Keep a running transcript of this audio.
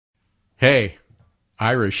Hey,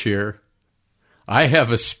 Irish here. I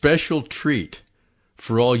have a special treat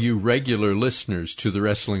for all you regular listeners to the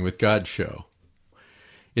Wrestling with God show.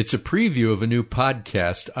 It's a preview of a new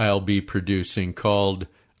podcast I'll be producing called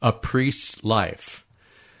A Priest's Life.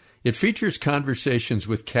 It features conversations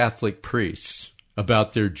with Catholic priests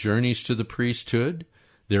about their journeys to the priesthood,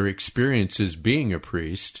 their experiences being a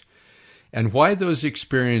priest, and why those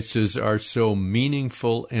experiences are so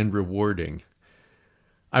meaningful and rewarding.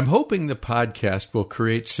 I'm hoping the podcast will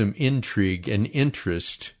create some intrigue and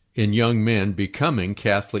interest in young men becoming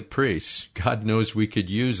Catholic priests. God knows we could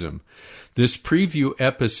use them. This preview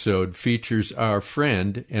episode features our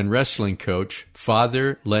friend and wrestling coach,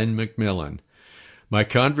 Father Len McMillan. My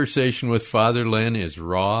conversation with Father Len is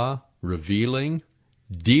raw, revealing,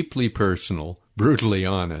 deeply personal, brutally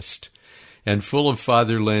honest, and full of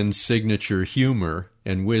Father Len's signature humor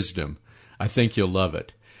and wisdom. I think you'll love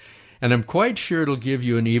it. And I'm quite sure it'll give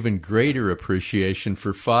you an even greater appreciation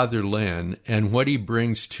for Father Len and what he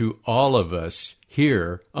brings to all of us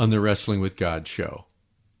here on the Wrestling with God show.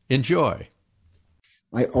 Enjoy.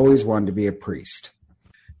 I always wanted to be a priest.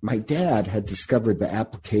 My dad had discovered the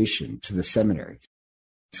application to the seminary,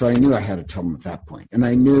 so I knew I had to tell him at that point, and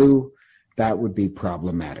I knew that would be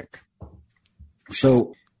problematic.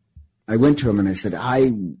 So I went to him and I said, I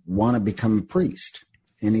want to become a priest.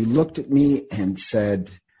 And he looked at me and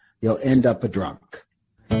said, you'll end up a drunk.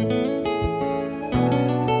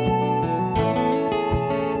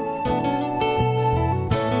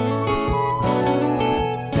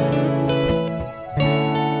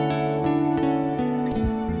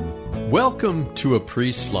 Welcome to A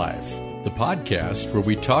Priest's Life, the podcast where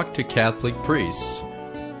we talk to Catholic priests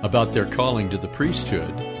about their calling to the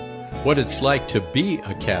priesthood, what it's like to be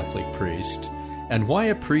a Catholic priest, and why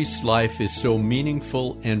a priest's life is so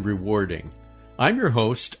meaningful and rewarding. I'm your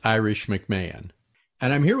host, Irish McMahon,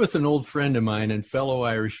 and I'm here with an old friend of mine and fellow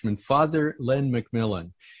Irishman, Father Len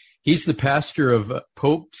McMillan. He's the pastor of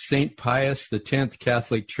Pope St. Pius X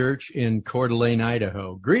Catholic Church in Coeur d'Alene,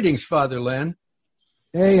 Idaho. Greetings, Father Len.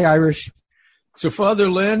 Hey, Irish. So, Father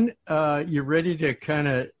Len, you ready to kind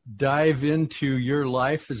of dive into your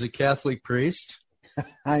life as a Catholic priest?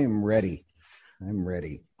 I am ready. I'm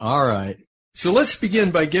ready. All right. So let's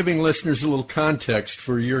begin by giving listeners a little context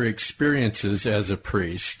for your experiences as a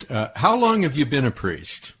priest. How long have you been a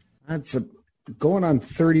priest? That's going on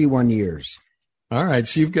 31 years. All right,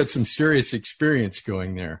 so you've got some serious experience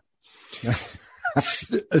going there.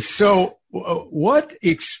 So what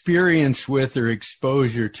experience with or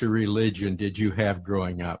exposure to religion did you have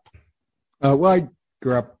growing up? Well, I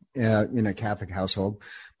grew up in a Catholic household.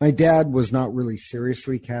 My dad was not really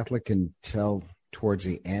seriously Catholic until towards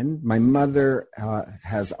the end. My mother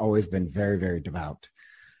has always been very, very devout.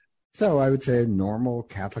 So I would say a normal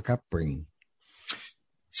Catholic upbringing.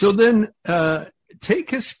 So then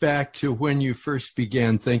take us back to when you first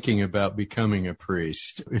began thinking about becoming a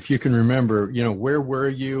priest. If you can remember, where were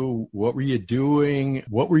you? What were you doing?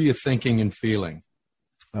 What were you thinking and feeling?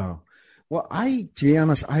 Oh, well, to be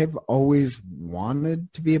honest, I've always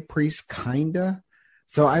wanted to be a priest, kinda.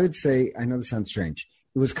 So I would say, I know this sounds strange,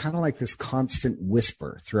 it was kind of like this constant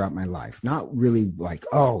whisper throughout my life. Not really like,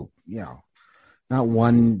 not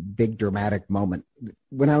one big dramatic moment.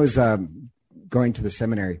 When I was going to the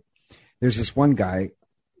seminary, there's this one guy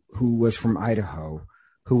who was from Idaho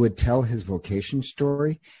who would tell his vocation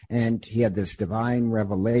story, and he had this divine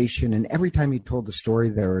revelation. And every time he told the story,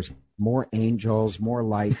 there was more angels, more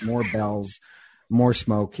light, more bells, more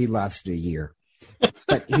smoke. He lasted a year.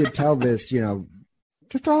 But he would tell this,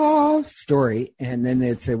 story, and then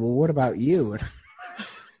they'd say, well, what about you? And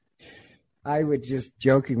I would just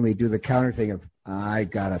jokingly do the counter thing of, I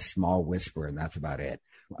got a small whisper, and that's about it.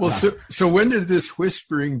 Well, so when did this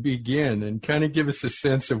whispering begin? And kind of give us a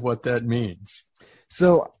sense of what that means.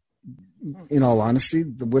 So, in all honesty,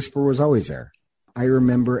 the whisper was always there. I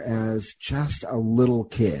remember as just a little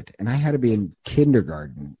kid, and I had to be in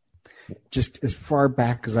kindergarten, just as far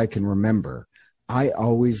back as I can remember, I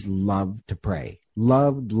always loved to pray.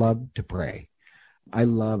 Loved to pray. I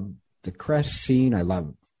loved the creche scene. I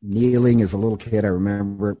loved kneeling as a little kid. I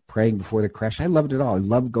remember praying before the creche. I loved it all. I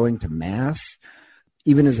loved going to Mass.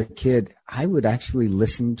 Even as a kid, I would actually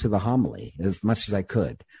listen to the homily as much as I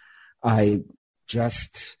could. I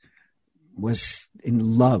just was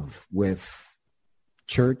in love with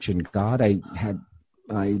church and God. I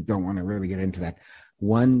don't want to really get into that.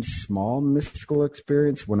 One small mystical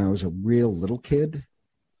experience when I was a real little kid.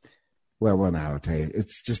 Well, now I'll tell you,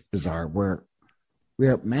 it's just bizarre. We're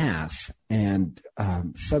at Mass, and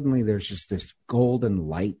suddenly there's just this golden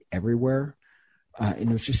light everywhere, and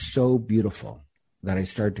it was just so beautiful that I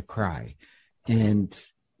started to cry. And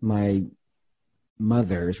my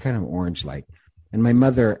mother, it's kind of orange light, and my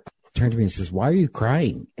mother turned to me and says, "Why are you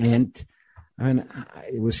crying?" And I mean,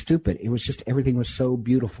 it was stupid. It was just, everything was so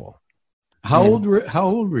beautiful. How old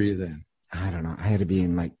were you then? I don't know. I had to be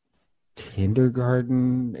in like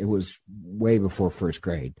kindergarten. It was way before first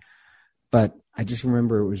grade. But I just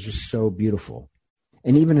remember it was just so beautiful.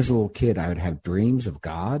 And even as a little kid, I would have dreams of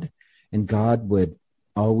God, and God would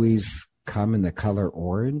always come in the color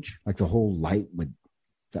orange. Like the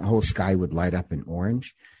whole sky would light up in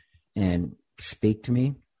orange and speak to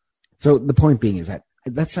me. So the point being is that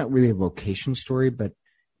that's not really a vocation story, but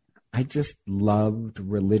I just loved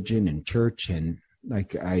religion and church, and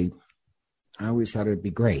like I always thought it would be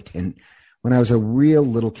great. And when I was a real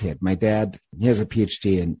little kid, my dad, he has a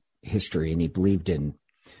PhD in history, and he believed in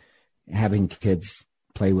having kids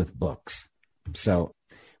play with books. So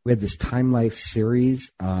we had this Time Life series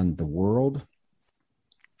on the world,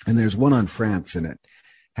 and there's one on France, and it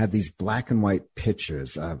had these black and white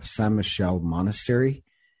pictures of Saint Michel Monastery.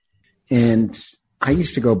 And I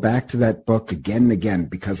used to go back to that book again and again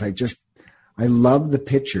because I love the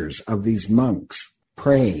pictures of these monks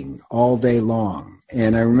praying all day long.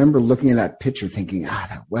 And I remember looking at that picture thinking,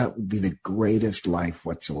 that would be the greatest life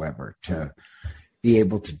whatsoever, to be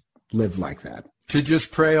able to live like that. To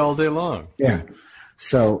just pray all day long. Yeah.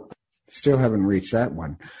 So still haven't reached that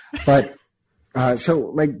one. But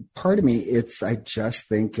so like part of me, I just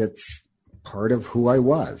think it's part of who I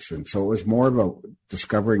was. And so it was more of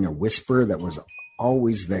discovering a whisper that was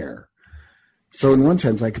always there. So in one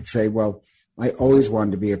sense, I could say, well, I always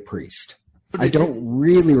wanted to be a priest. I don't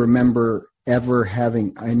really remember ever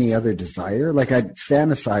having any other desire. Like I'd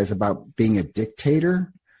fantasize about being a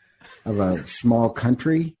dictator of a small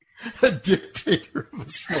country. A dictator of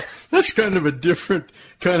a small... That's kind of a different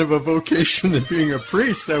kind of a vocation than being a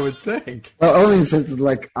priest, I would think. Well, only in the sense of,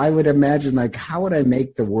 like, I would imagine, like, how would I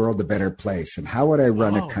make the world a better place? And how would I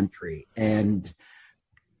run a country? And,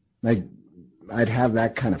 like, I'd have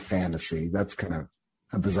that kind of fantasy. That's kind of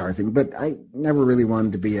a bizarre thing. But I never really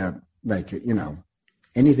wanted to be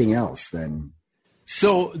anything else than...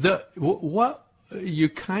 So what you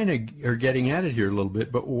kind of are getting at it here a little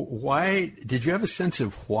bit, but why did you have a sense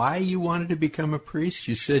of why you wanted to become a priest?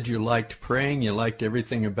 You said you liked praying, you liked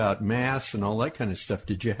everything about Mass and all that kind of stuff.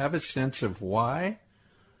 Did you have a sense of why?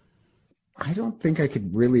 I don't think I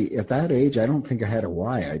could really, at that age, I don't think I had a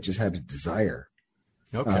why. I just had a desire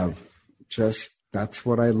of just, that's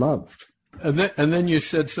what I loved. And then you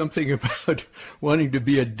said something about wanting to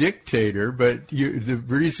be a dictator, but the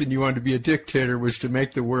reason you wanted to be a dictator was to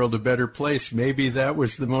make the world a better place. Maybe that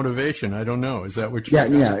was the motivation. I don't know. Is that what you?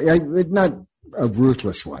 Yeah. Not a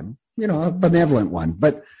ruthless one, a benevolent one.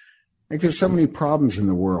 But like, there's so many problems in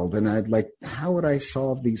the world, and I'd like, how would I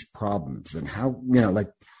solve these problems? And how,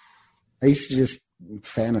 I used to just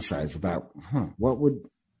fantasize about, what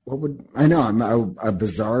would I know? I'm a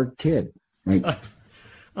bizarre kid. Like.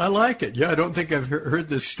 I like it. Yeah, I don't think I've heard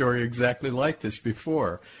this story exactly like this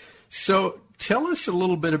before. So tell us a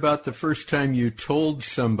little bit about the first time you told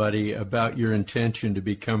somebody about your intention to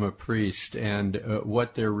become a priest and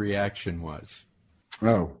what their reaction was.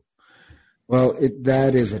 Oh, well,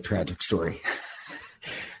 that is a tragic story,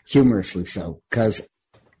 humorously so, because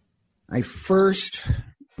I first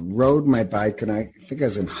rode my bike, and I think I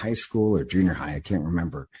was in high school or junior high, I can't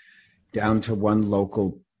remember, down to one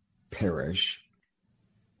local parish,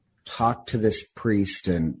 talked to this priest,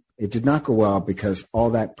 and it did not go well because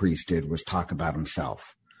all that priest did was talk about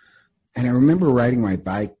himself. And I remember riding my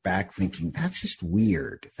bike back thinking, that's just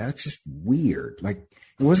weird. That's just weird. Like,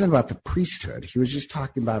 it wasn't about the priesthood. He was just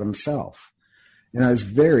talking about himself. And I was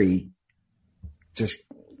very just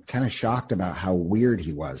kind of shocked about how weird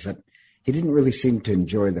he was, that he didn't really seem to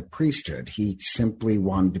enjoy the priesthood. He simply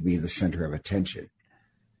wanted to be the center of attention.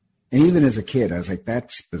 And even as a kid, I was like,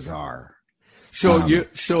 that's bizarre. So you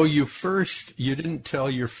didn't tell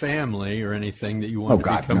your family or anything that you wanted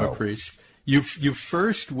to become a priest. You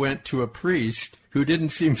first went to a priest who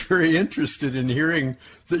didn't seem very interested in hearing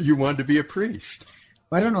that you wanted to be a priest.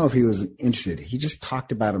 I don't know if he was interested. He just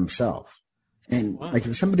talked about himself. And like,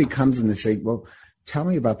 if somebody comes and they say, well, tell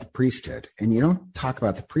me about the priesthood, and you don't talk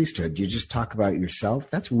about the priesthood, you just talk about yourself,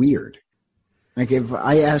 that's weird. Like, if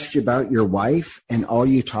I asked you about your wife and all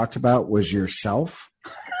you talked about was yourself,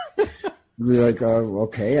 be like, oh,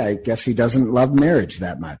 okay, I guess he doesn't love marriage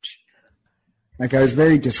that much. Like, I was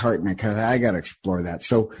very disheartened. I got to explore that.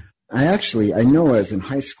 So I know I was in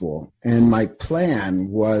high school, and my plan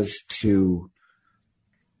was to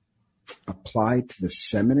apply to the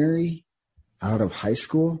seminary out of high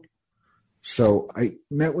school. So I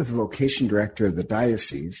met with the vocation director of the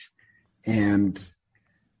diocese, and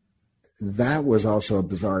that was also a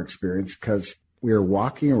bizarre experience because we were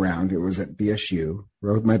walking around. It was at BSU,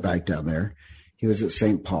 rode my bike down there. He was at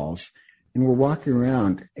St. Paul's, and we're walking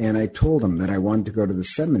around, and I told him that I wanted to go to the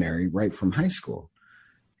seminary right from high school.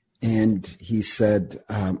 And he said,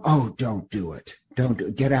 oh, don't do it.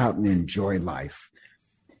 Get out and enjoy life.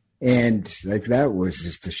 And like that was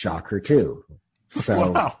just a shocker too.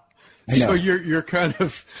 So, wow. So you're kind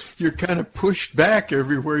of pushed back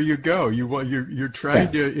everywhere you go. You're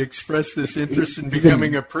trying to express this interest in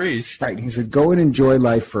becoming a priest. Right. He said, go and enjoy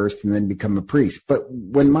life first and then become a priest. But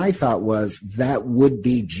when my thought was that would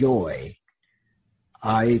be joy,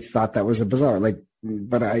 I thought that was a bizarre,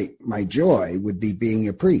 my joy would be being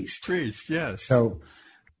a priest. Priest, yes. So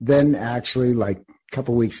then actually like a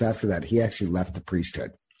couple weeks after that, he actually left the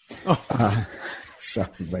priesthood. Oh. So I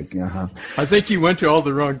was like, I think you went to all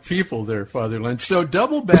the wrong people there, Father Lynch. So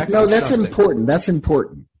double back. No, that's important. That's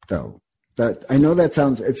important, though. That I know that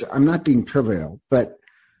sounds. I'm not being trivial, but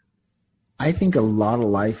I think a lot of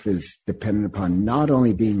life is dependent upon not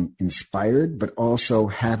only being inspired, but also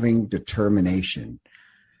having determination.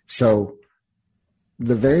 So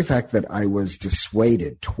the very fact that I was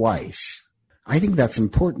dissuaded twice, I think that's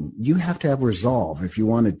important. You have to have resolve if you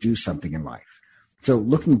want to do something in life. So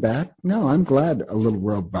looking back, no, I'm glad a little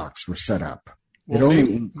roadblocks were set up. It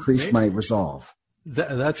only increased my resolve.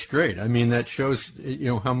 That's great. I mean, that shows,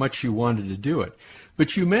 how much you wanted to do it.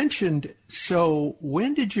 But you mentioned, so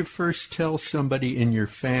when did you first tell somebody in your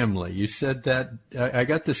family? You said that, I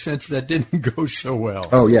got the sense that didn't go so well.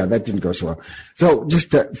 Oh, yeah, that didn't go so well. So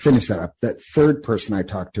just to finish that up, that third person I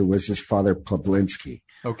talked to was this Father Pawlinski.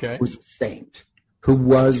 Okay. Who was a saint, who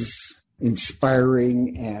was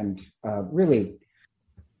inspiring and really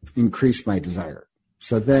increased my desire.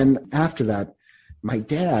 So then after that, my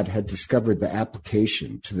dad had discovered the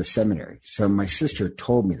application to the seminary. So my sister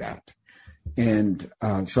told me that. And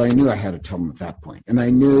so I knew I had to tell him at that point. And I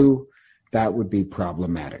knew that would be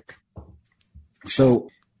problematic. So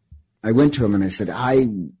I went to him and I said, I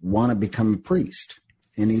want to become a priest.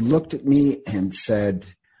 And he looked at me and said,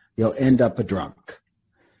 you'll end up a drunk.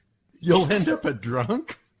 You'll end up a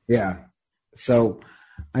drunk? Yeah. So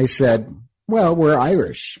I said, well, we're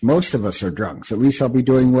Irish. Most of us are drunks. At least I'll be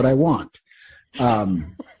doing what I want.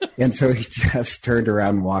 And so he just turned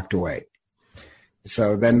around and walked away.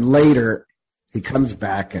 So then later he comes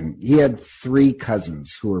back, and he had 3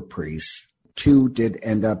 cousins who were priests. 2 did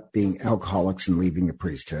end up being alcoholics and leaving the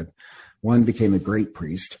priesthood. 1 became a great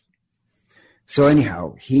priest. So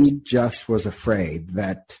anyhow, he just was afraid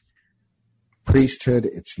that priesthood,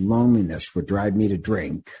 its loneliness, would drive me to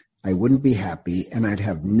drink. I wouldn't be happy, and I'd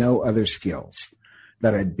have no other skills,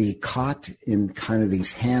 that I'd be caught in kind of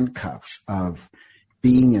these handcuffs of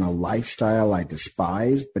being in a lifestyle I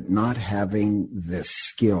despise, but not having the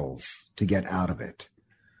skills to get out of it.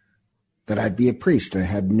 That I'd be a priest. I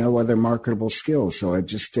had no other marketable skills, so I'd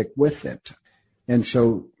just stick with it. And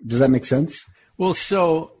so, does that make sense? Well,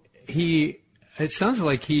 so it sounds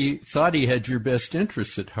like he thought he had your best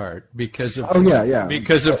interests at heart because of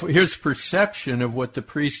because of his perception of what the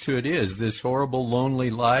priesthood is, this horrible, lonely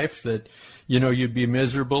life that, you'd be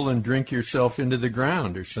miserable and drink yourself into the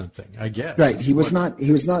ground or something, I guess. Right. He was not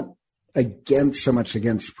against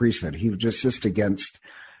the priesthood. He was just against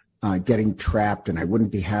getting trapped, and I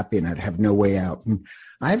wouldn't be happy and I'd have no way out. And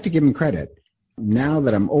I have to give him credit. Now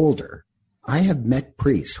that I'm older, I have met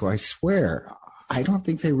priests who I swear I don't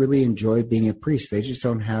think they really enjoy being a priest. They just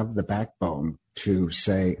don't have the backbone to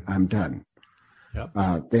say, I'm done.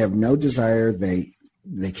 Yep. They have no desire. They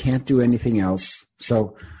can't do anything else.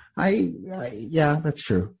 So yeah, that's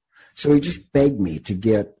true. So he just begged me to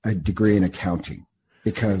get a degree in accounting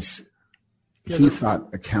because he thought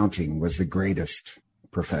accounting was the greatest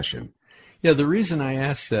profession. Yeah, the reason I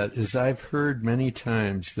ask that is I've heard many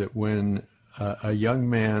times that when a young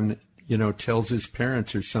man tells his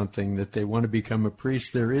parents or something that they want to become a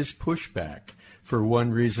priest, there is pushback for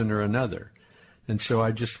one reason or another. And so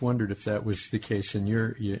I just wondered if that was the case in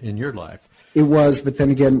your life. It was, but then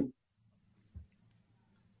again,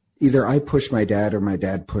 either I pushed my dad or my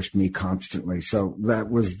dad pushed me constantly. So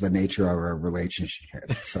that was the nature of our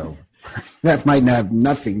relationship. So that might have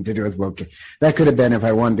nothing to do with vocation. That could have been if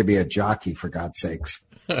I wanted to be a jockey, for God's sakes.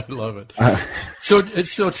 I love it.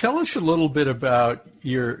 So tell us a little bit about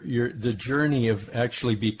the journey of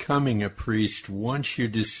actually becoming a priest once you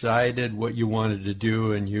decided what you wanted to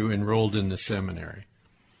do and you enrolled in the seminary.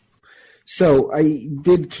 So I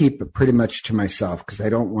did keep it pretty much to myself because I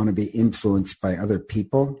don't want to be influenced by other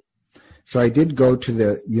people. So I did go to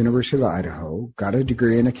the University of Idaho, got a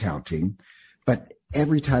degree in accounting, but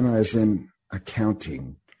every time I was in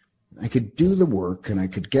accounting, I could do the work and I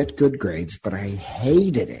could get good grades, but I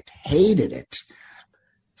hated it.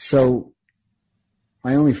 So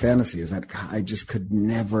my only fantasy is that I just could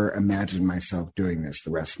never imagine myself doing this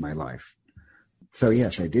the rest of my life. So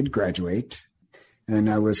yes, I did graduate, and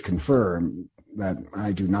I was confirmed that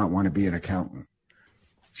I do not want to be an accountant.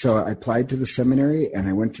 So I applied to the seminary, and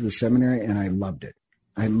I went to the seminary, and I loved it.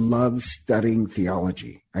 I loved studying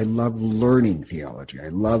theology. I loved learning theology. I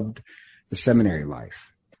loved the seminary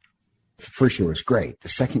life. The first year was great. The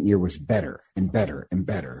second year was better and better and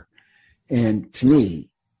better. And to me,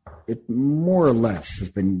 it more or less has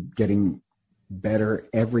been getting better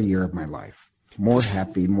every year of my life. More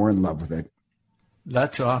happy, more in love with it.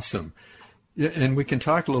 That's awesome. Yeah, and we can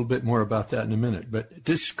talk a little bit more about that in a minute, but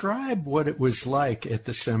describe what it was like at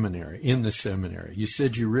the seminary, in the seminary. You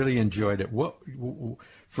said you really enjoyed it. What,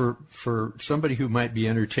 for somebody who might be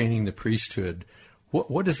entertaining the priesthood,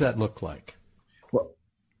 what does that look like? Well,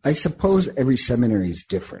 I suppose every seminary is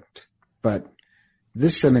different, but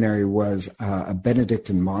this seminary was a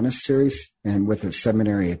Benedictine monastery and with a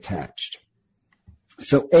seminary attached.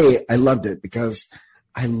 So I loved it because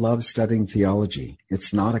I love studying theology.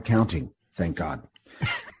 It's not accounting, thank God.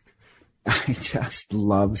 I just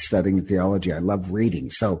love studying theology. I love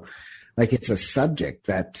reading. So it's a subject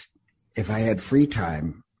that if I had free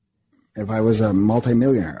time, if I was a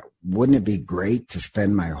multimillionaire, wouldn't it be great to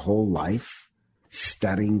spend my whole life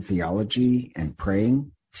studying theology and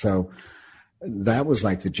praying? So that was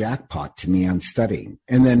like the jackpot to me on studying.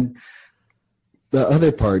 And then the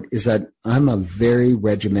other part is that I'm a very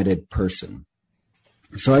regimented person.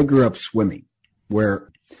 So I grew up swimming,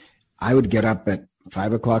 where I would get up at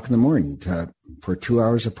 5 o'clock in the morning for 2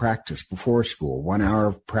 hours of practice before school, 1 hour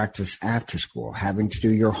of practice after school, having to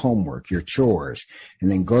do your homework, your chores,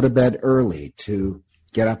 and then go to bed early to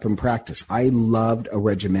get up and practice. I loved a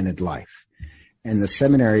regimented life. And the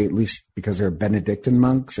seminary, at least because they're Benedictine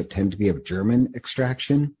monks that tend to be of German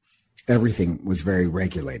extraction, everything was very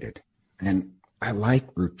regulated. And I like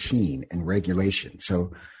routine and regulation.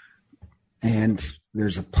 And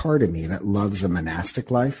there's a part of me that loves a monastic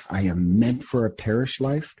life. I am meant for a parish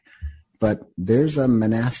life, but there's a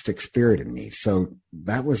monastic spirit in me. So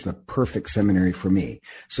that was the perfect seminary for me.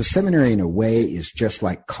 So seminary in a way is just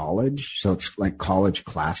like college. So it's like college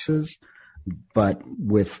classes, but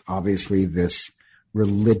with obviously this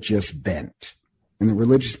religious bent. And the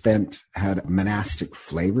religious bent had a monastic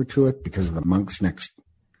flavor to it because of the monks next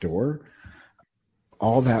door.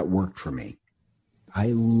 All that worked for me. I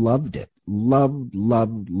loved it. Loved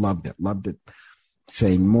it. Loved it.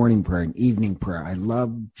 Saying morning prayer and evening prayer. I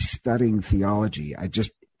loved studying theology.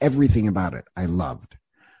 Everything about it, I loved.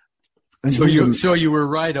 And so you were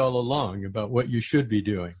right all along about what you should be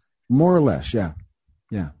doing. More or less, yeah.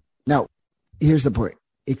 Now, here's the point.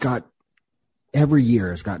 Every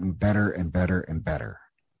year has gotten better and better and better.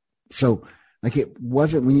 So, it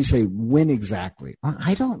wasn't, when you say when exactly,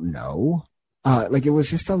 I don't know. It was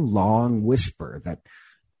just a long whisper that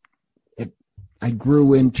I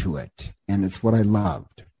grew into it, and it's what I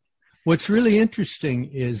loved. What's really interesting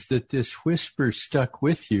is that this whisper stuck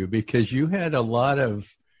with you because you had a lot of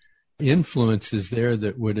influences there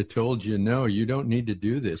that would have told you, no, you don't need to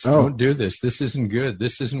do this. Oh. Don't do this. This isn't good.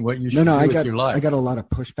 This isn't what you should do with your life. I got a lot of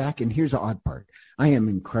pushback, and here's the odd part. I am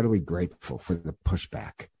incredibly grateful for the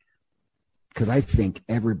pushback because I think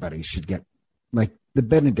everybody should get, the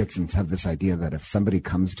Benedictines have this idea that if somebody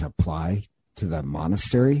comes to apply to the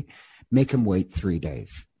monastery, make them wait 3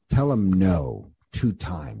 days. Tell them no 2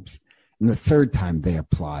 times. And the third time they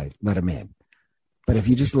apply, let them in. But if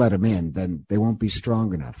you just let them in, then they won't be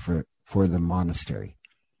strong enough for the monastery.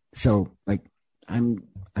 So, I'm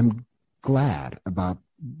glad about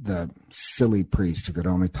the silly priest who could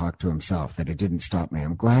only talk to himself, that it didn't stop me.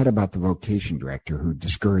 I'm glad about the vocation director who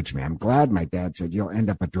discouraged me. I'm glad my dad said, you'll end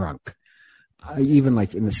up a drunk. Even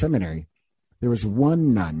in the seminary, there was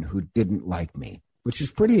one nun who didn't like me, which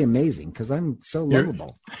is pretty amazing because I'm so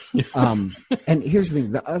lovable. And here's the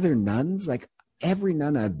thing. The other nuns, every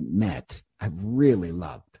nun I've met, I've really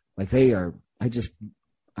loved. I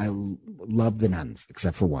love the nuns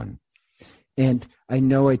except for one. And I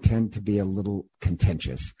know I tend to be a little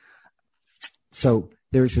contentious. So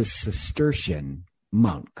there's a Cistercian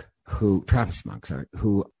monk Trappist monk,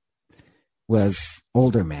 who was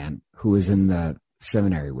older man who was in the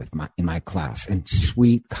seminary in my class, and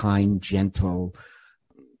sweet, kind, gentle,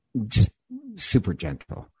 just super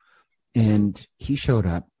gentle. And he showed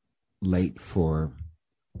up late for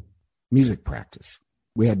music practice.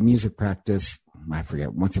 We had music practice, I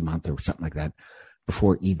forget, once a month or something like that,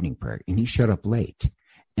 before evening prayer. And he showed up late.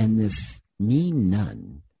 And this mean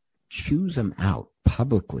nun chews him out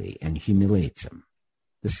publicly and humiliates him.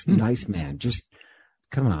 This nice man, just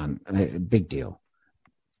come on, big deal.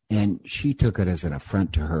 And she took it as an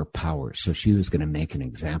affront to her power. So she was going to make an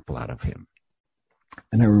example out of him.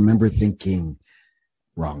 And I remember thinking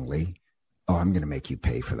wrongly, oh, I'm going to make you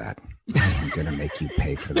pay for that. I'm going to make you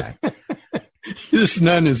pay for that. This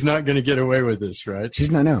nun is not going to get away with this, right?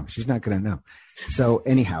 She's not going to know. So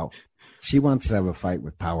anyhow, she wants to have a fight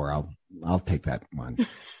with power. I'll take that one.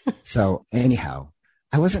 So anyhow,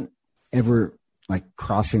 I wasn't ever like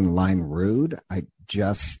crossing the line rude. I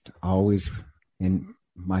just always, in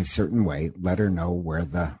my certain way, let her know where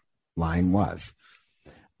the line was.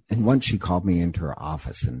 And once she called me into her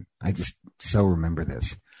office, and I just so remember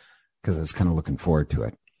this because I was kind of looking forward to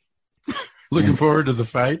it. Looking forward to the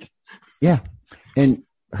fight? Yeah. And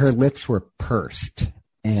her lips were pursed.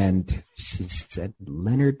 And she said,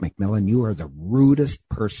 Leonard McMillan, you are the rudest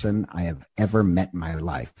person I have ever met in my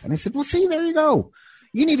life. And I said, well, see, there you go.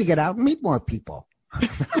 You need to get out and meet more people.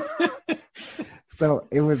 So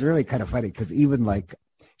it was really kind of funny because even like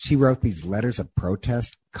she wrote these letters of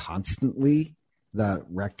protest constantly. The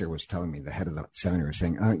rector was telling me, the head of the seminary was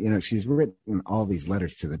saying, she's written all these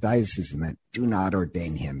letters to the diocese and that do not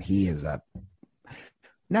ordain him. He is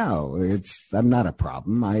I'm not a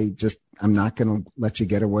problem. I'm not going to let you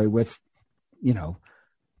get away with,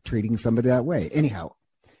 treating somebody that way. Anyhow,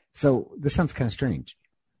 so this sounds kind of strange.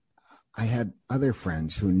 I had other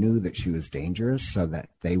friends who knew that she was dangerous so that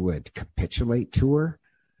they would capitulate to her,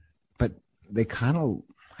 but they kind of,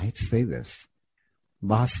 I hate to say this,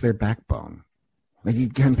 lost their backbone. Like you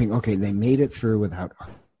kind of think, okay, they made it through without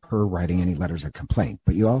her writing any letters of complaint,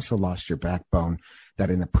 but you also lost your backbone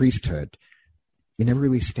that in the priesthood, you never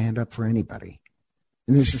really stand up for anybody.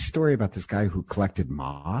 And there's a story about this guy who collected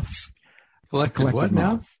moths. Collected what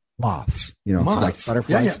now? Moths. Moths. Like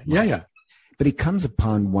butterflies. Yeah. But he comes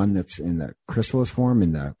upon one that's in the chrysalis form,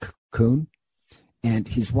 in the cocoon, and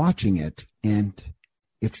he's watching it, and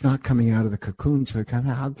it's not coming out of the cocoon. So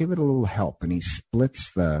I'll give it a little help. And he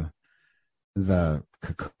splits the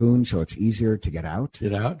cocoon so it's easier to get out.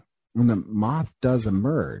 And the moth does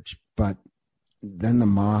emerge, but then the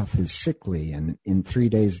moth is sickly and in 3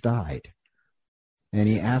 days died. And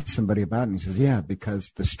he asked somebody about it, and he says, yeah,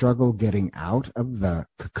 because the struggle getting out of the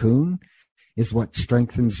cocoon is what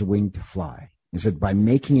strengthens the wing to fly. He said, by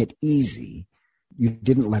making it easy, you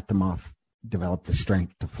didn't let the moth develop the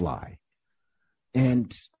strength to fly.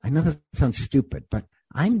 And I know that sounds stupid, but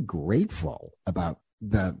I'm grateful about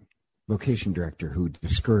the vocation director who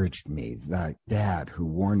discouraged me, the dad who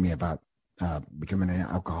warned me about becoming an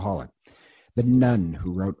alcoholic, the nun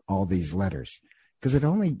who wrote all these letters, because it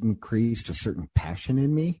only increased a certain passion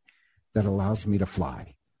in me that allows me to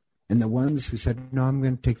fly. And the ones who said, no, I'm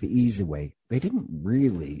going to take the easy way, they didn't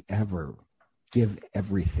really ever give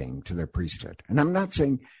everything to their priesthood. And I'm not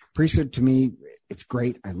saying priesthood to me, it's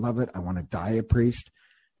great. I love it. I want to die a priest.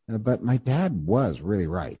 But my dad was really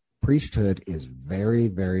right. Priesthood is very,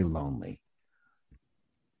 very lonely.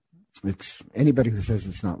 It's anybody who says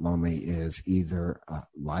it's not lonely is either a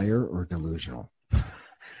liar or delusional.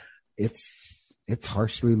 It's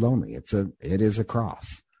harshly lonely. It is a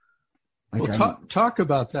cross. Talk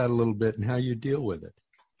about that a little bit and how you deal with it.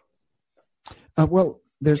 Well,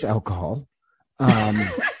 there's alcohol.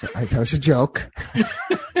 That was a joke.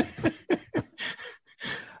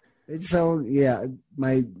 So, yeah,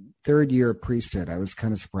 my third year of priesthood, I was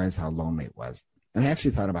kind of surprised how lonely it was. And I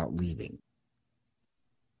actually thought about leaving.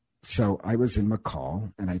 So I was in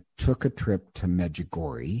McCall, and I took a trip to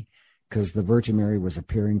Medjugorje because the Virgin Mary was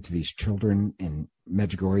appearing to these children in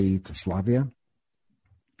Medjugorje, Yugoslavia.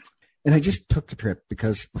 And I just took the trip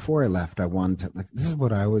because before I left, I wanted to, this is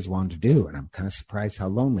what I always wanted to do. And I'm kind of surprised how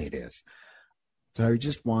lonely it is. So I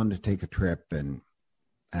just wanted to take a trip and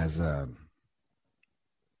as a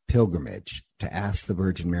pilgrimage to ask the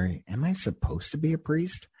Virgin Mary, am I supposed to be a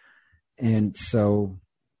priest? And so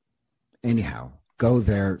anyhow, go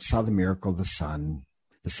there, saw the miracle of the sun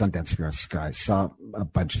dancing across the sky, saw a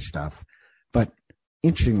bunch of stuff. But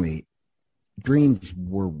interestingly, dreams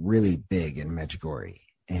were really big in Medjugorje.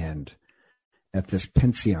 And at this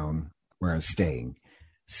pension where I was staying,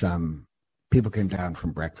 some people came down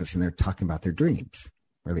from breakfast and they're talking about their dreams.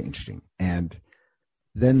 Really interesting. And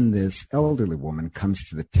then this elderly woman comes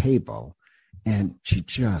to the table and she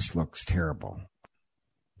just looks terrible.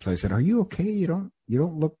 So I said, are you okay? You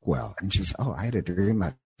don't look well. And she says, oh, I had a dream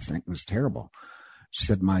last night. It was terrible. She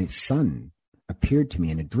said, my son appeared to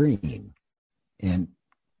me in a dream and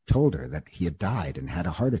told her that he had died and had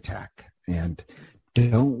a heart attack. And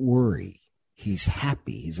don't worry. He's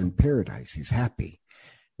happy. He's in paradise. He's happy.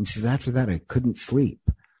 And she says, after that, I couldn't sleep.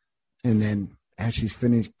 And then as she's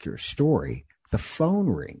finished her story, the phone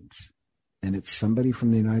rings. and it's somebody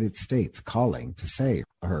from the United States calling to say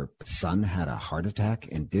her son had a heart attack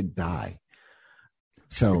and did die.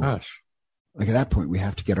 So, Gosh. like at that point, we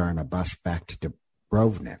have to get her on a bus back to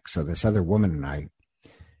Dubrovnik. So this other woman and I,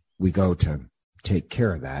 we go to take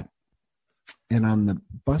care of that. And on the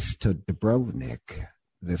bus to Dubrovnik,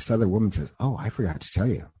 this other woman says, "Oh, I forgot to tell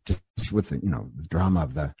you," just with the, the drama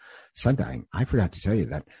of the son dying, "I forgot to tell you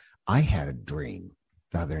that I had a dream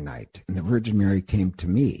the other night, and the Virgin Mary came to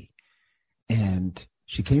me, and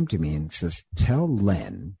she came to me and says, 'Tell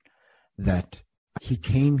Len that he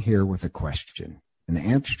came here with a question, and the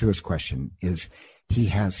answer to his question is he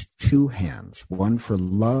has two hands, one for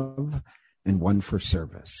love and one for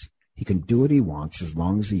service. He can do what he wants as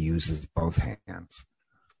long as he uses both hands.'"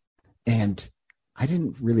 And I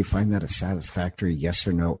didn't really find that a satisfactory yes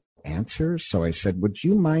or no answer. So I said, "Would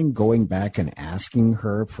you mind going back and asking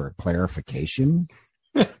her for clarification?"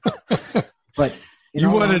 But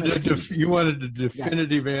you wanted a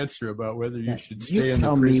definitive answer about whether you should stay in the priesthood. You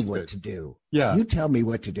tell me what to do. Yeah. You tell me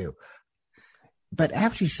what to do. But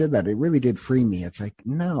after you said that, it really did free me. It's like,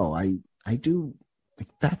 no, I do.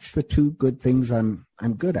 That's the two good things I'm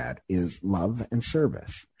good at, is love and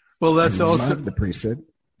service. Well, that's I also love the priesthood.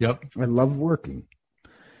 Yep. I love working.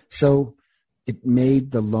 So it made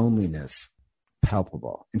the loneliness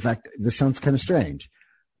palpable. In fact, this sounds kind of strange.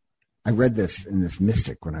 I read this in this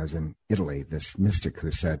mystic when I was in Italy, this mystic who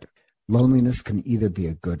said, loneliness can either be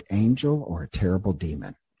a good angel or a terrible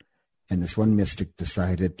demon. And this one mystic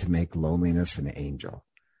decided to make loneliness an angel.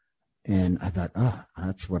 And I thought,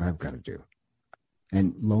 that's what I've got to do.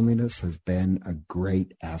 And loneliness has been a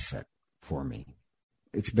great asset for me.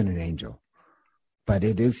 It's been an angel. But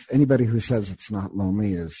it is, anybody who says it's not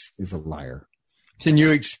lonely is a liar. Can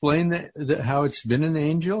you explain that how it's been an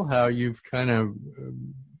angel, how you've kind of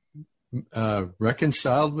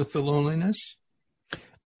reconciled with the loneliness?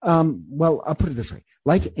 Well, I'll put it this way.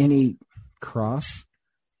 Like any cross,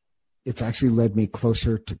 it's actually led me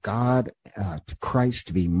closer to God, to Christ,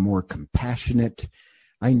 to be more compassionate.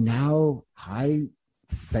 I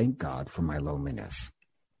thank God for my loneliness.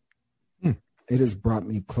 It has brought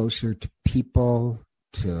me closer to people,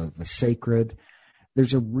 to the sacred.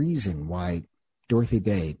 There's a reason why Dorothy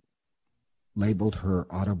Day labeled her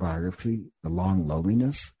autobiography The Long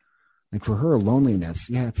Loneliness. Like, for her, loneliness,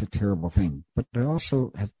 yeah, it's a terrible thing, but it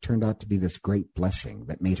also has turned out to be this great blessing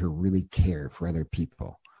that made her really care for other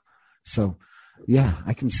people. So, yeah,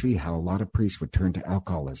 I can see how a lot of priests would turn to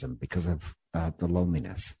alcoholism because of the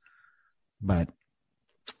loneliness. But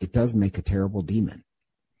it does make a terrible demon.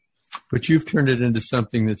 But you've turned it into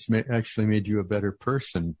something that's actually made you a better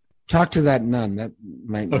person. Talk to that nun. That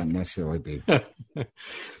might not necessarily be.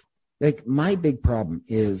 Like, my big problem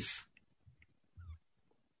is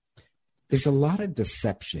there's a lot of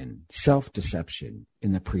deception, self-deception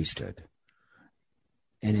in the priesthood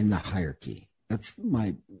and in the hierarchy. That's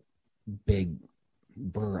my big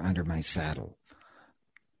burr under my saddle,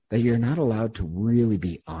 that you're not allowed to really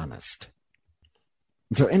be honest.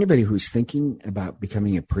 And so anybody who's thinking about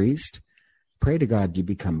becoming a priest, pray to God you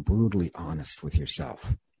become brutally honest with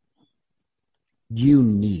yourself. You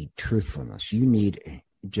need truthfulness. You need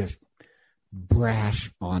just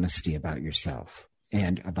brash honesty about yourself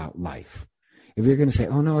and about life. If you're going to say,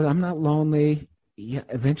 "Oh no, I'm not lonely," yeah,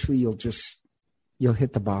 eventually you'll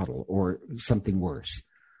hit the bottle or something worse.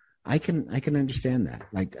 I can understand that.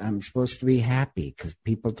 Like, I'm supposed to be happy because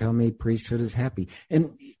people tell me priesthood is happy,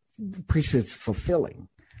 and priesthood's fulfilling.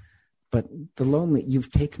 But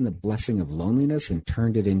you've taken the blessing of loneliness and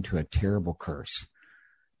turned it into a terrible curse.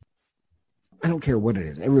 I don't care what it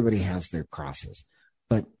is. Everybody has their crosses.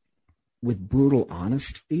 But with brutal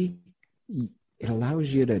honesty, it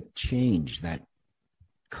allows you to change that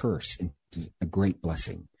curse into a great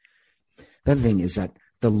blessing. The other thing is that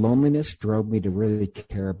the loneliness drove me to really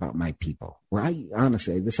care about my people. Where I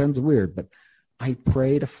honestly, this sounds weird, but I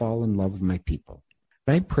pray to fall in love with my people.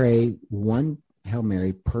 I pray one Hail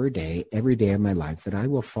Mary per day, every day of my life, that I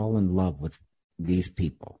will fall in love with these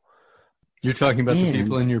people. You're talking about the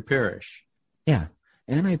people in your parish. Yeah.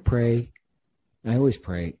 And I always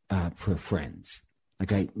pray for friends.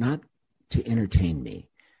 Like, not to entertain me,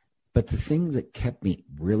 but the thing that kept me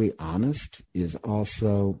really honest is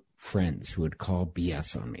also friends who would call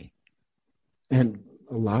BS on me. And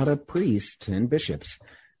a lot of priests and bishops,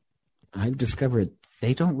 I've discovered,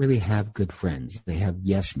 they don't really have good friends. They have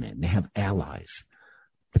yes men. They have allies.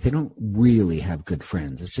 But they don't really have good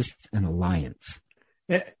friends. It's just an alliance.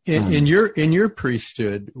 In your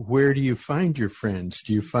priesthood, where do you find your friends?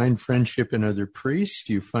 Do you find friendship in other priests?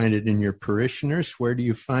 Do you find it in your parishioners? Where do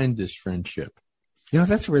you find this friendship?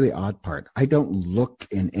 That's a really odd part. I don't look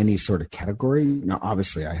in any sort of category. Now,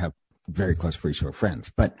 obviously, I have very close priests who are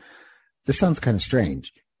friends. But this sounds kind of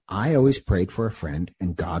strange. I always prayed for a friend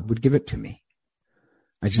and God would give it to me.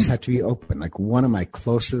 I just had to be open. Like one of my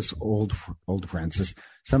closest old friends is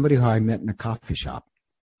somebody who I met in a coffee shop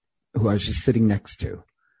who I was just sitting next to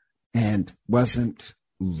and wasn't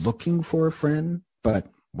looking for a friend. But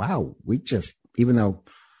wow, we just, even though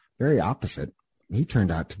very opposite, he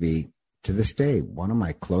turned out to be, to this day, one of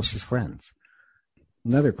my closest friends.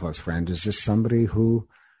 Another close friend is just somebody who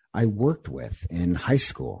I worked with in high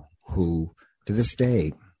school who, to this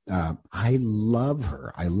day, I love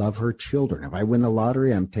her. I love her children. If I win the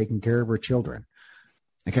lottery, I'm taking care of her children.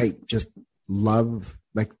 Like I just love,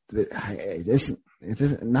 like it isn't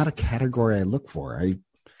not a category I look for.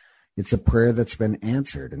 It's a prayer that's been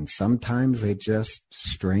answered, and sometimes they just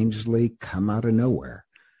strangely come out of nowhere.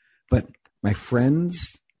 But my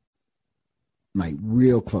friends, my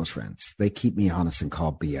real close friends, they keep me honest and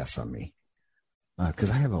call BS on me because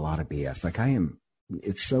I have a lot of BS. Like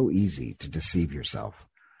it's so easy to deceive yourself.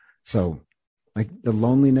 So like the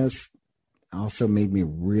loneliness also made me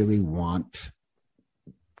really want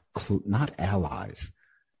not allies,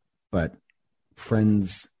 but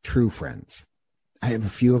friends, true friends. I have a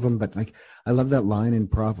few of them, but like I love that line in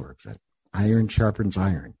Proverbs that iron sharpens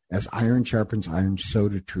iron. As iron sharpens iron, so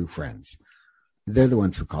do true friends. They're the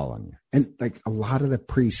ones who call on you. And like a lot of the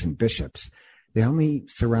priests and bishops, they only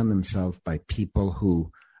surround themselves by people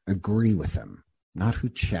who agree with them, not who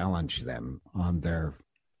challenge them on their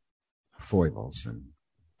foibles and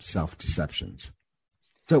self-deceptions.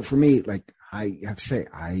 So for me, like I have to say,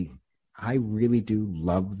 I really do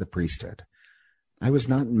love the priesthood. I was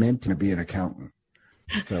not meant to be an accountant.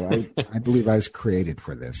 So I believe I was created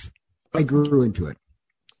for this. I grew into it.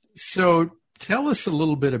 So tell us a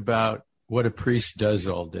little bit about what a priest does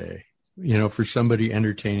all day. You know, for somebody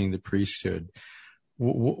entertaining the priesthood,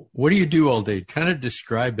 what do you do all day? Kind of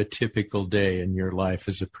describe a typical day in your life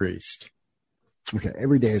as a priest. Okay,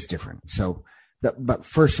 every day is different. So, but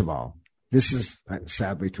first of all, this is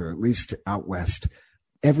sadly true, at least out west.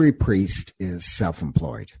 Every priest is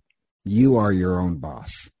self-employed. You are your own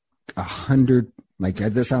boss. 100, like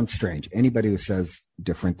this sounds strange. Anybody who says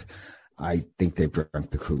different, I think they've drunk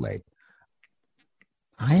the Kool-Aid.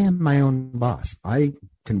 I am my own boss. I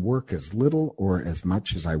can work as little or as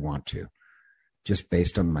much as I want to, just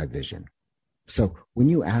based on my vision. So when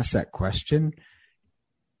you ask that question,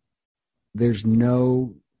 there's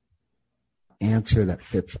no answer that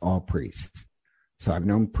fits all priests. So I've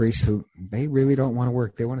known priests who, they really don't want to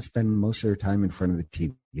work. They want to spend most of their time in front of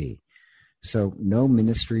the TV. So no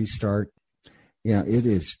ministry start. You know, it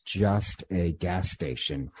is just a gas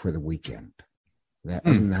station for the weekend.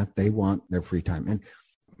 And that they want their free time. And,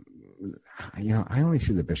 you know, I only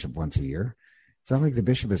see the bishop once a year. It's not like the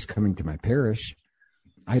bishop is coming to my parish.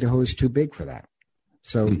 Idaho is too big for that.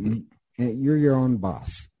 So you're your own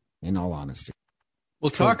boss, in all honesty. Well,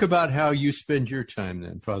 talk about how you spend your time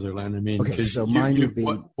then, Father Len. I mean, okay, so mine would be,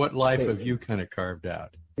 what life have you kind of carved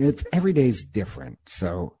out? Every day is different.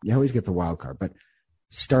 So you always get the wild card, but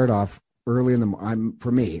start off early in the morning.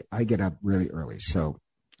 For me, I get up really early. So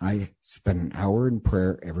I spend an hour in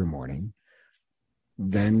prayer every morning.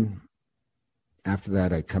 Then after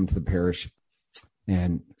that, I come to the parish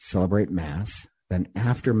and celebrate Mass. Then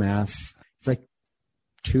after Mass, it's like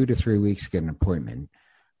 2 to 3 weeks to get an appointment.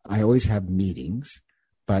 I always have meetings,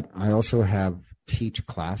 but I also teach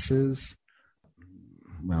classes,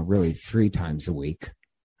 well, really 3 times a week.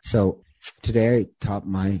 So today I taught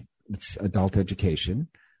it's adult education.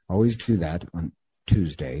 I always do that on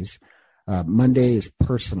Tuesdays. Monday is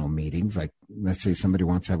personal meetings. Like, let's say somebody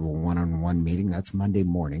wants to have a one-on-one meeting. That's Monday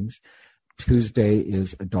mornings. Tuesday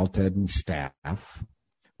is adult ed and staff.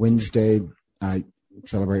 Wednesday, I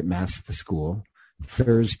celebrate Mass at the school.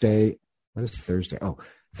 Thursday, what is Thursday? Oh,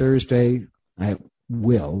 Thursday, I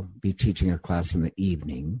will be teaching a class in the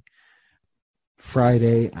evening.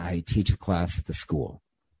 Friday, I teach a class at the school.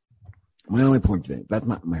 My only point today, that's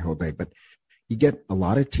not my whole day, but you get a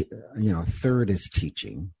lot of, third is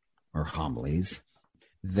teaching or homilies.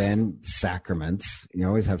 Then sacraments. You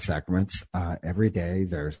always have sacraments. Every day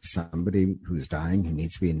there's somebody who's dying who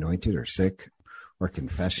needs to be anointed or sick, or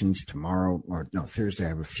confessions tomorrow, Thursday I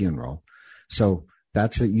have a funeral. So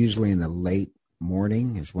that's usually in the late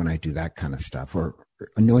morning is when I do that kind of stuff. Or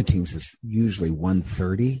anointings is usually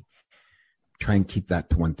 1:30. Try and keep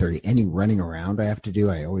that to 1:30. Any running around I have to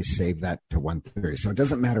do, I always save that to 1:30. So it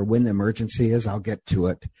doesn't matter when the emergency is, I'll get to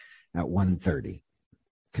it at 1:30.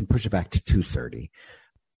 Can push it back to 2:30.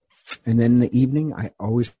 And then in the evening, I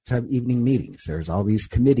always have evening meetings. There's all these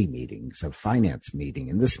committee meetings, a finance meeting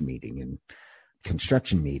and this meeting and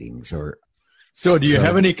construction meetings, or So do you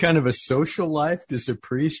have any kind of a social life as a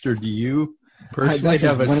priest, or do you personally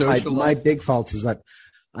have a social life? My big fault is that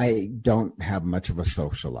I don't have much of a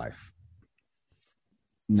social life.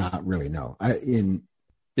 Not really, no.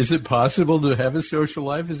 Is it possible to have a social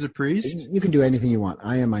life as a priest? You can do anything you want.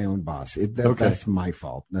 I am my own boss. That's my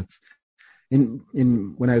fault. That's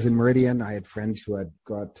when I was in Meridian, I had friends who I'd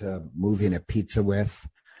go out to movie and a pizza with,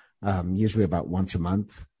 usually about once a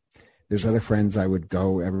month. There's other friends I would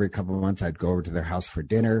go every couple of months. I'd go over to their house for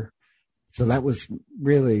dinner. So that was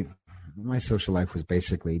really, my social life was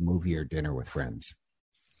basically movie or dinner with friends.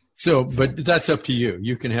 So, but that's up to you.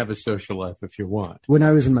 You can have a social life if you want. When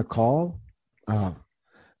I was in McCall,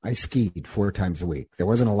 I skied 4 times a week. There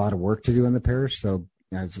wasn't a lot of work to do in the parish, so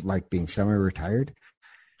I was like being semi-retired.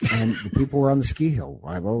 And the people were on the ski hill.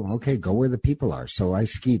 Okay, go where the people are. So I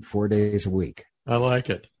skied 4 days a week. I like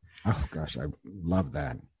it. Oh, gosh, I love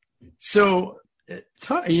that. So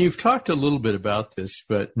you've talked a little bit about this,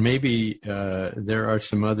 but maybe there are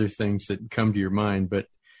some other things that come to your mind. But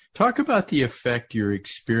talk about the effect your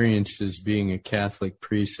experiences being a Catholic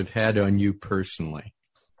priest have had on you personally.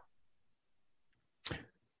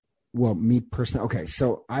 Well, me personally, okay,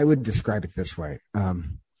 so I would describe it this way.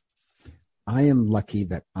 I am lucky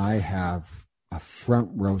that I have a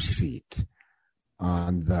front row seat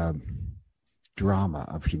on the drama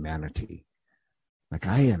of humanity. Like,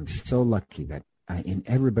 I am so lucky that in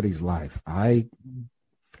everybody's life, I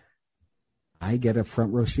get a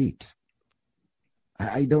front row seat.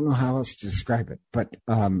 I don't know how else to describe it, but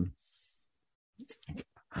I'm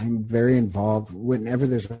very involved. Whenever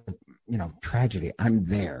there's a tragedy, I'm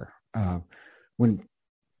there. When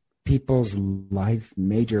people's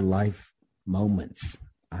major life moments,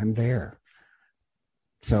 I'm there.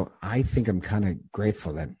 So I think I'm kind of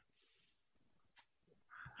grateful that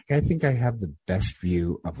I think I have the best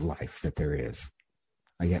view of life that there is.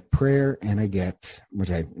 I get prayer, and I get, which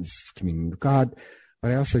is communion with God,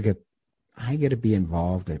 but I also get to be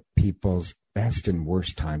involved at people's best and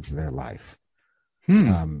worst times of their life.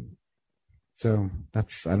 So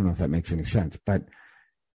that's, I don't know if that makes any sense, but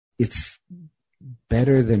it's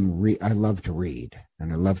better than I love to read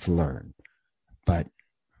and I love to learn, but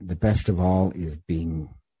the best of all is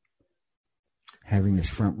having this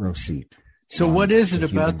front row seat. So what is it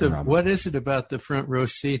about the front row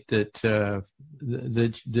seat that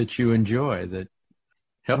you enjoy, that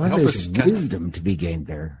help there's us? Wisdom to be gained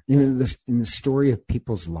there. In the story of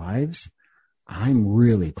people's lives, I'm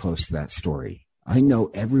really close to that story. I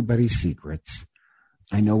know everybody's secrets.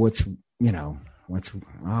 I know what's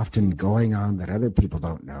often going on that other people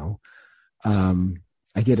don't know.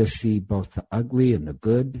 I get to see both the ugly and the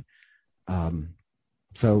good.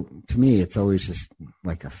 So to me, it's always just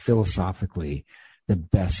like a philosophically the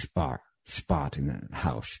best spot in the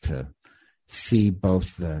house to see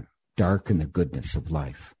both the dark and the goodness of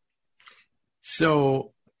life.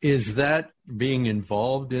 So is that being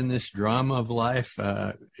involved in this drama of life?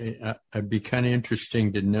 It'd be kind of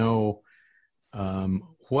interesting to know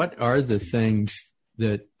what are the things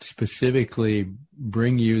that specifically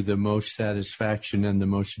bring you the most satisfaction and the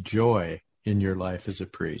most joy in your life as a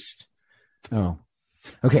priest? Oh,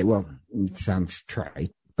 okay. Well, it sounds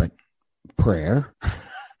trite, but prayer.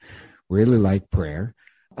 Really like prayer.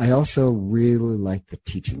 I also really like the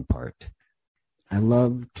teaching part. I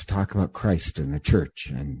love to talk about Christ and the church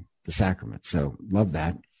and the sacrament. So love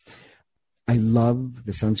that. I love,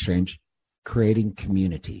 this sounds strange, creating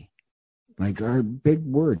community. Like our big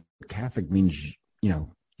word, Catholic, means,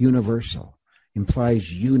 universal,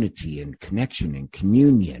 implies unity and connection and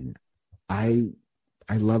communion. I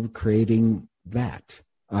love creating that.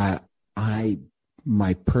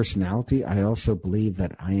 My personality, I also believe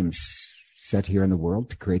that I am set here in the world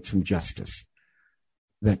to create some justice.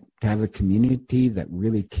 That to have a community that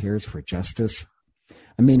really cares for justice.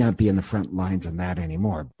 I may not be in the front lines on that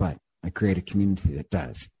anymore, but I create a community that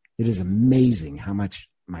does. It is amazing how much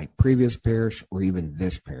my previous parish, or even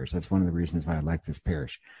this parish, that's one of the reasons why I like this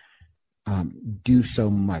parish, do so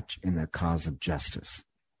much in the cause of justice.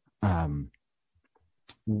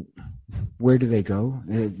 Where do they go?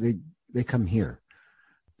 They come here.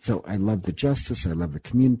 So I love the justice. I love the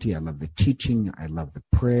community. I love the teaching. I love the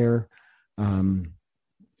prayer. I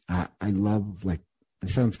love, like, it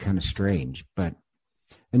sounds kind of strange, but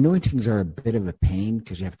anointings are a bit of a pain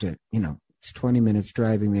because you have to, it's 20 minutes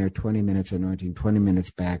driving there, 20 minutes anointing, 20 minutes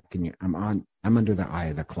back, and I'm under the eye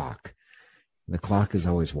of the clock. The clock is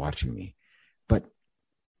always watching me. But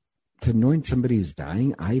to anoint somebody who's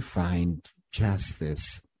dying, I find just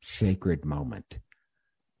this sacred moment.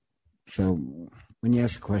 So when you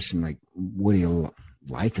ask a question like, what do you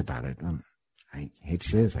like about it? I hate to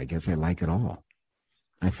say this, I guess I like it all.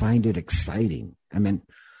 I find it exciting. I mean,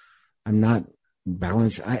 I'm not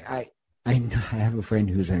balanced. I have a friend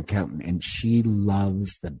who's an accountant, and she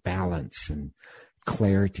loves the balance and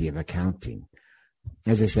clarity of accounting.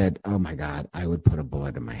 As I said, oh my God, I would put a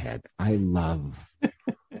bullet in my head. You'd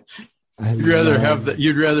rather have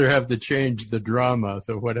the change, the drama,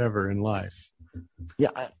 the whatever in life.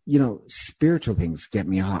 Yeah, spiritual things get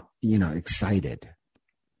me, excited.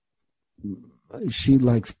 She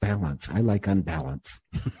likes balance. I like unbalance.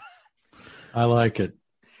 I like it.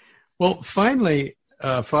 Well, finally,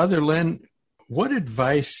 Father Len, what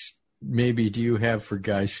advice maybe do you have for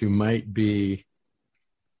guys who might be,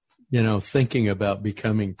 thinking about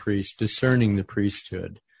becoming priests, discerning the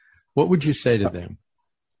priesthood? What would you say to them?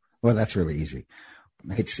 Well, that's really easy.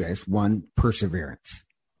 It says, one, perseverance.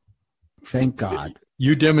 Thank God.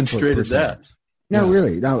 You demonstrated that. No, yeah.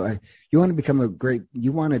 Really. No, you want to become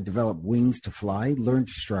you want to develop wings to fly, learn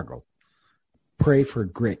to struggle. Pray for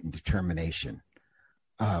grit and determination.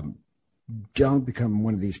 Don't become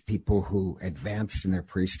one of these people who advanced in their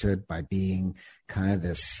priesthood by being kind of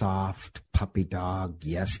this soft puppy dog,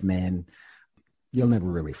 yes men. You'll never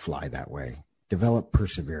really fly that way. Develop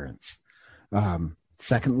perseverance.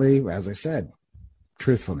 Secondly, as I said,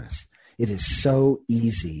 truthfulness. It is so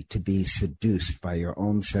easy to be seduced by your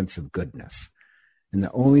own sense of goodness. And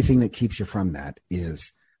the only thing that keeps you from that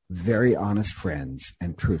is very honest friends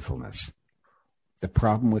and truthfulness. The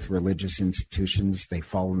problem with religious institutions, they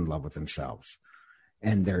fall in love with themselves.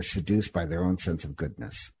 And they're seduced by their own sense of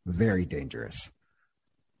goodness. Very dangerous.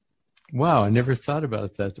 Wow, I never thought about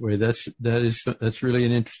it that way. That's really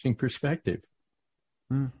an interesting perspective.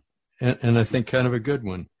 And I think kind of a good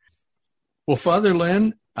one. Well, Father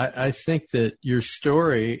Len, I think that your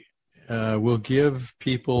story will give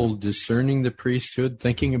people discerning the priesthood,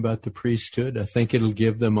 thinking about the priesthood. I think it'll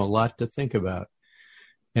give them a lot to think about.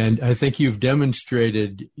 And I think you've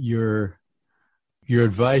demonstrated your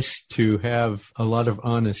advice to have a lot of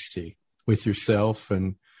honesty with yourself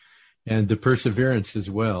and the perseverance as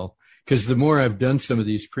well. Because the more I've done some of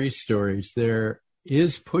these priest stories, there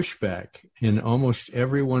is pushback in almost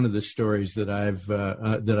every one of the stories that I've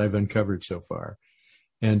uncovered so far,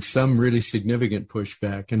 and some really significant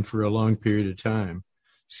pushback, and for a long period of time.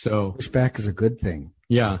 So pushback is a good thing.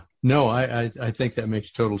 Yeah. No, I think that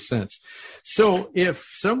makes total sense. So if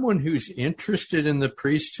someone who's interested in the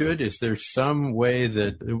priesthood, is there some way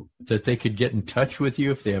that they could get in touch with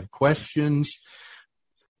you if they have questions?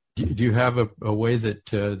 Do you have a way that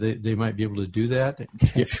they might be able to do that?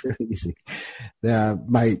 It's really easy.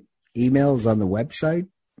 My email is on the website,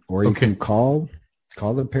 or you can call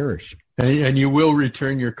the parish. And you will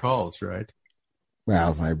return your calls, right?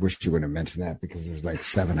 Well, I wish you wouldn't have mentioned that, because there's like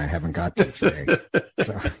 7 I haven't got to today.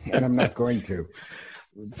 And I'm not going to.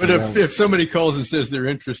 But if somebody calls and says they're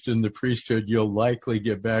interested in the priesthood, you'll likely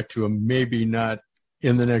get back to them, maybe not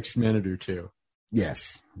in the next minute or two.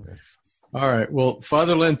 Yes. All right. Well,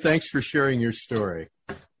 Father Len, thanks for sharing your story.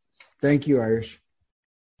 Thank you, Irish.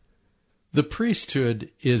 The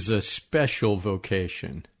priesthood is a special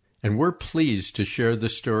vocation, and we're pleased to share the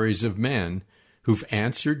stories of men who've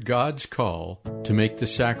answered God's call to make the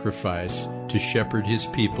sacrifice to shepherd his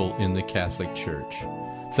people in the Catholic Church.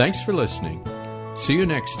 Thanks for listening. See you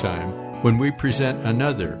next time when we present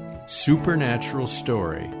another supernatural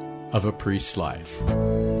story of a priest's life.